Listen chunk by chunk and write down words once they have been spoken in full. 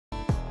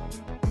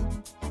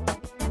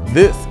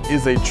This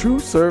is a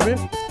True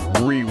Servant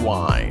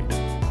Rewind.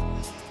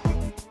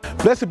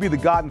 Blessed be the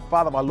God and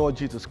Father of our Lord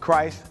Jesus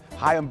Christ.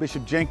 Hi, I'm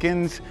Bishop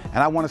Jenkins,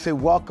 and I want to say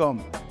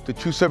welcome to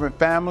True Servant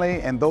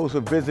family and those who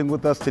are visiting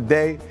with us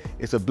today.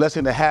 It's a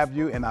blessing to have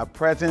you in our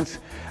presence.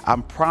 I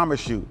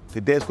promise you,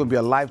 today is going to be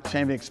a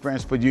life-changing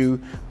experience for you.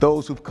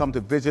 Those who've come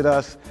to visit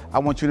us, I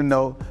want you to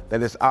know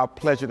that it's our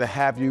pleasure to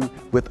have you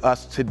with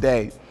us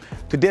today.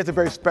 Today is a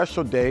very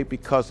special day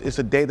because it's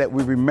a day that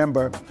we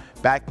remember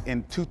back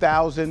in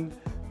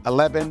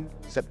 2011.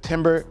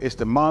 September is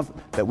the month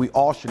that we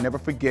all should never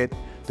forget,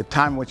 the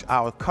time in which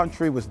our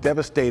country was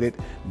devastated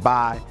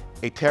by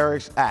a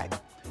terrorist act.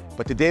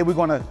 But today we're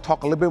going to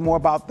talk a little bit more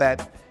about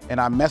that in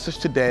our message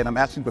today, and I'm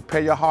asking you to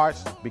prepare your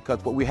hearts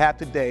because what we have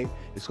today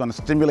is going to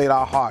stimulate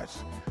our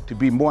hearts to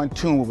be more in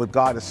tune with what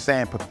God is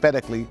saying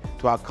prophetically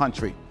to our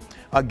country.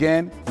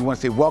 Again, we want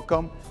to say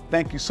welcome.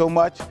 Thank you so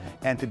much.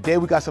 And today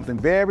we got something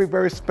very,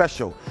 very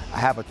special. I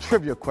have a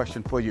trivia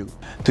question for you.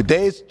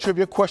 Today's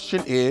trivia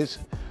question is,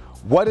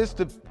 what is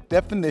the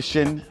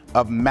definition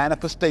of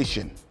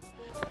manifestation?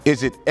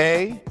 Is it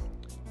A,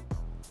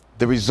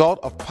 the result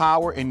of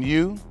power in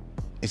you?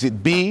 Is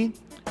it B,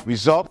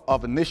 result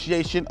of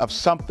initiation of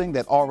something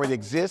that already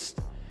exists?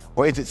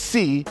 Or is it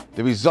C,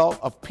 the result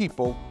of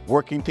people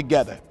working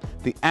together?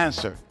 The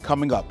answer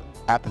coming up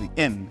after the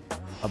end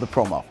of the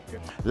promo.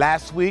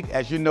 Last week,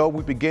 as you know,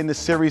 we began the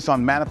series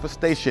on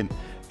manifestation,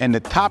 and the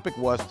topic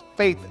was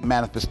faith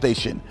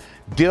manifestation,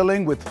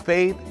 dealing with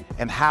faith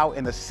and how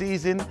in a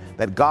season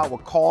that God will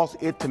cause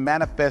it to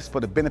manifest for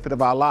the benefit of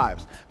our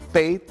lives.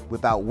 Faith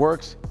without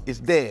works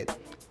is dead.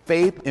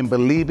 Faith in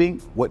believing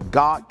what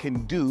God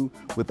can do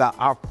without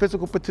our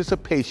physical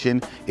participation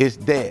is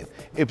dead.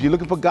 If you're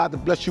looking for God to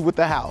bless you with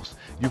the house,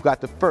 you've got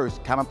to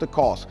first count up the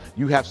cost.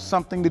 You have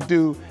something to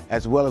do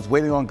as well as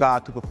waiting on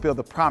God to fulfill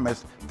the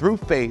promise through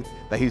faith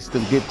that He's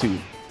going to give to you.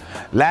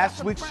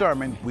 Last week's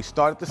sermon, we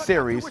started the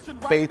series,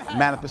 Faith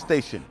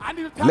Manifestation.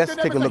 Let's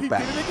take a look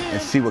back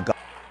and see what God...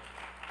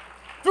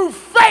 Through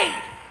faith.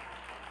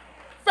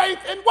 Faith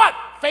in what?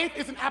 Faith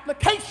is an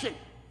application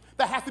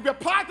that has to be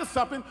applied to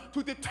something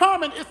to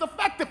determine its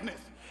effectiveness.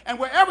 And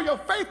wherever your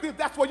faith is,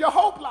 that's where your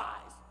hope lies.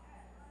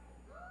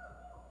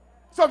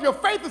 So if your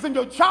faith is in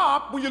your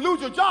job, when you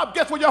lose your job,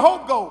 guess where your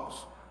hope goes?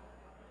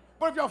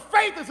 But if your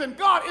faith is in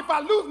God, if I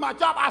lose my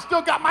job, I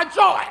still got my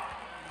joy.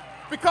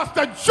 Because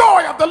the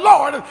joy of the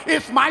Lord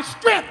is my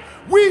strength.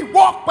 We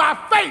walk by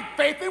faith.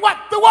 Faith in what?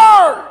 The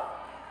Word.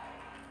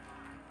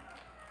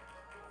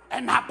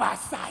 And not by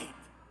sight.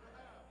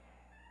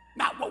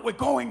 Not what we're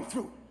going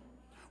through.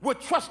 We're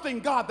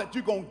trusting God that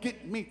you're going to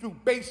get me through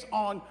based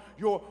on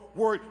your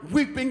word.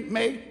 Weeping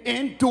may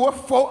endure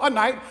for a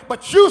night,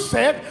 but you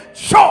said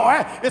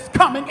joy is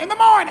coming in the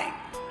morning.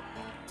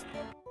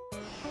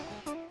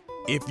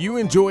 If you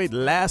enjoyed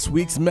last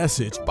week's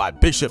message by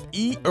Bishop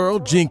Earl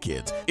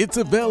Jenkins, it's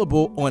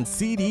available on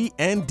CD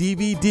and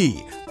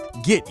DVD.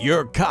 Get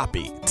your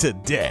copy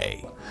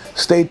today.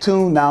 Stay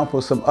tuned now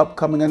for some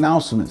upcoming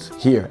announcements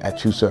here at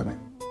True Servant.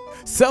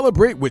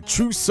 Celebrate with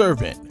True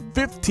Servant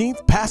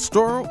 15th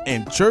Pastoral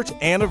and Church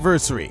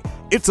Anniversary.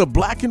 It's a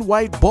black and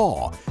white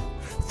ball.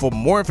 For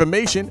more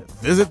information,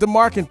 visit the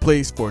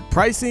marketplace for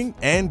pricing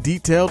and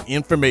detailed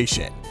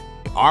information.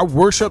 Our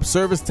worship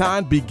service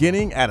time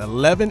beginning at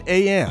 11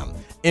 a.m.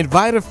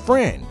 Invite a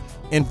friend,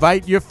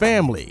 invite your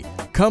family.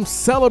 Come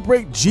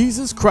celebrate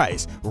Jesus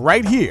Christ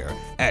right here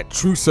at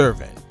True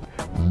Servant.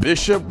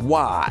 Bishop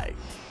Y.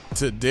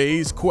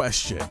 Today's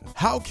question: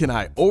 how can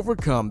I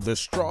overcome the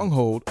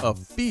stronghold of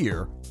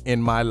fear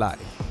in my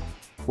life?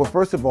 Well,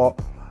 first of all,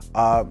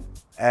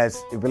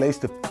 as it relates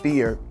to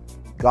fear,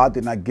 God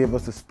did not give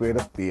us the spirit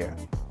of fear,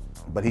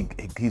 but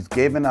He's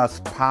given us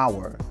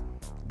power,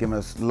 given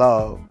us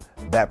love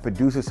that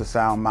produces a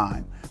sound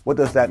mind. What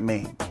does that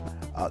mean?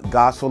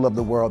 God so loved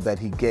the world that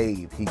He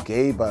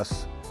gave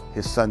us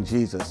His Son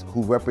Jesus,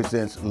 who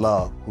represents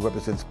love, who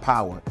represents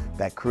power,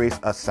 that creates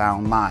a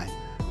sound mind.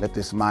 Let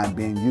this mind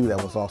be in you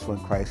that was also in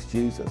Christ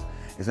Jesus.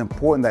 It's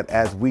important that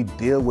as we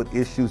deal with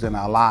issues in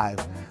our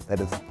lives, that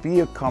if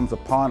fear comes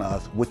upon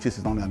us, which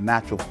is only a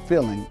natural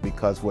feeling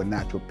because we're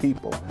natural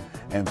people,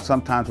 and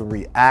sometimes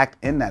we react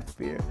in that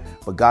fear,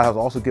 but God has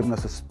also given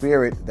us a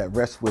spirit that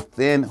rests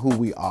within who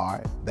we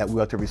are, that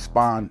we are to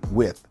respond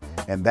with,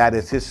 and that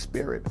is His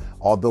Spirit.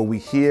 Although we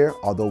hear,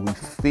 although we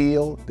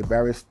feel the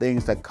various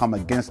things that come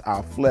against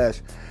our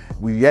flesh,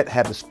 we yet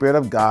have the Spirit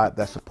of God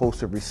that's supposed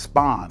to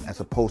respond as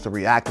opposed to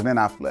reacting in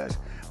our flesh,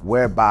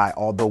 whereby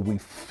although we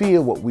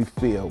feel what we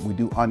feel, we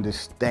do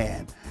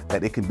understand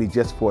that it can be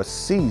just for a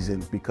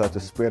season because the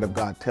Spirit of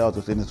God tells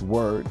us in His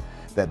Word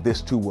that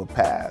this too will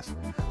pass.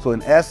 So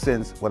in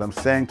essence, what I'm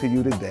saying to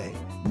you today,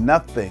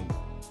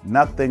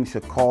 nothing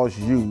should cause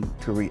you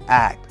to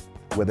react,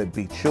 whether it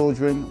be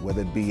children,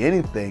 whether it be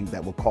anything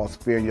that will cause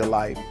fear in your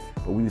life.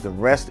 But we need to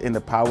rest in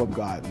the power of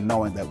God,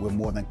 knowing that we're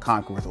more than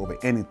conquerors over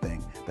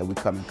anything that we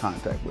come in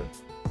contact with.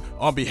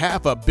 On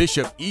behalf of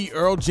Bishop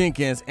Earl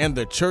Jenkins and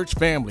the church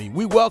family,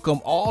 we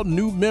welcome all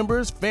new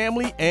members,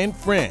 family, and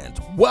friends.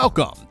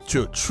 Welcome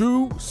to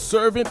True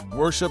Servant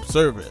Worship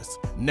Service.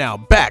 Now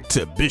back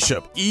to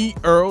Bishop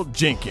Earl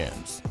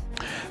Jenkins.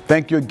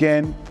 Thank you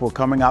again for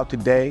coming out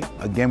today.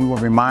 Again, we want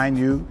to remind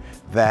you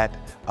that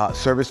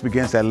service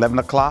begins at 11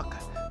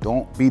 o'clock.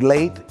 Don't be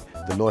late.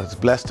 The Lord has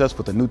blessed us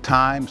with a new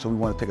time, so we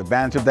want to take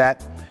advantage of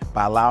that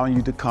by allowing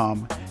you to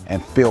come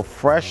and feel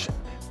fresh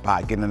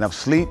by getting enough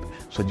sleep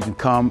so you can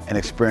come and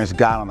experience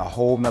God on a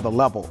whole nother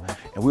level.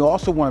 And we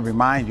also want to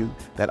remind you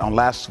that on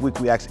last week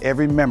we asked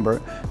every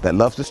member that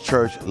loves this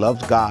church,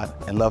 loves God,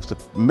 and loves the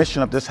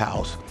mission of this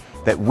house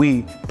that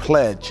we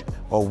pledge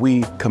or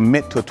we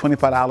commit to a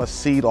 $25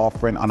 seed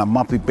offering on a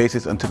monthly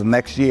basis until the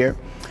next year,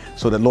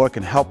 so the Lord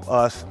can help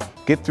us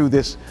get through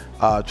this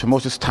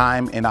tumultuous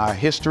time in our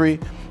history.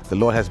 The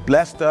Lord has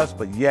blessed us,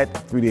 but yet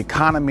through the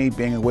economy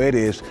being the way it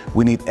is,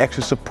 we need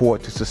extra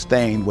support to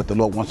sustain what the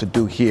Lord wants to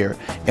do here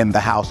in the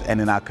house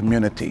and in our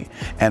community.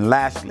 And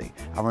lastly,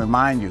 I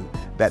remind you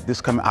that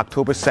this coming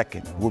October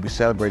 2nd, we'll be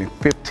celebrating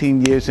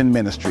 15 years in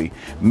ministry.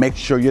 Make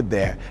sure you're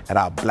there at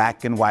our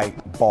black and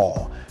white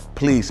ball.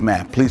 Please,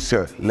 ma'am, please,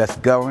 sir, let's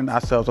govern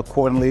ourselves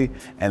accordingly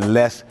and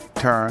let's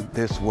turn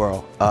this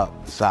world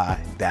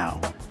upside down.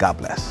 God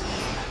bless.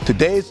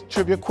 Today's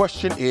trivia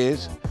question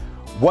is,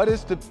 what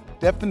is the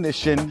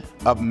definition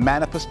of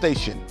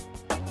manifestation?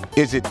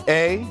 Is it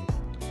A,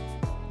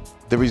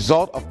 the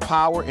result of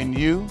power in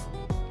you?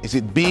 Is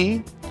it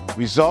B,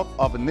 result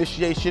of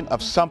initiation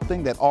of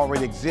something that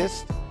already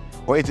exists?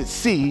 Or is it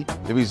C,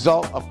 the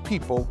result of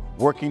people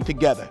working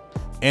together?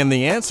 And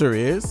the answer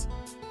is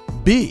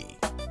B.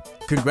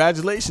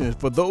 Congratulations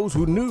for those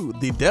who knew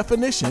the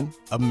definition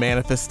of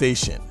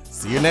manifestation.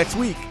 See you next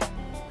week.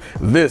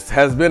 This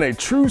has been a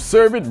True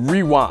Servant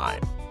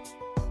Rewind.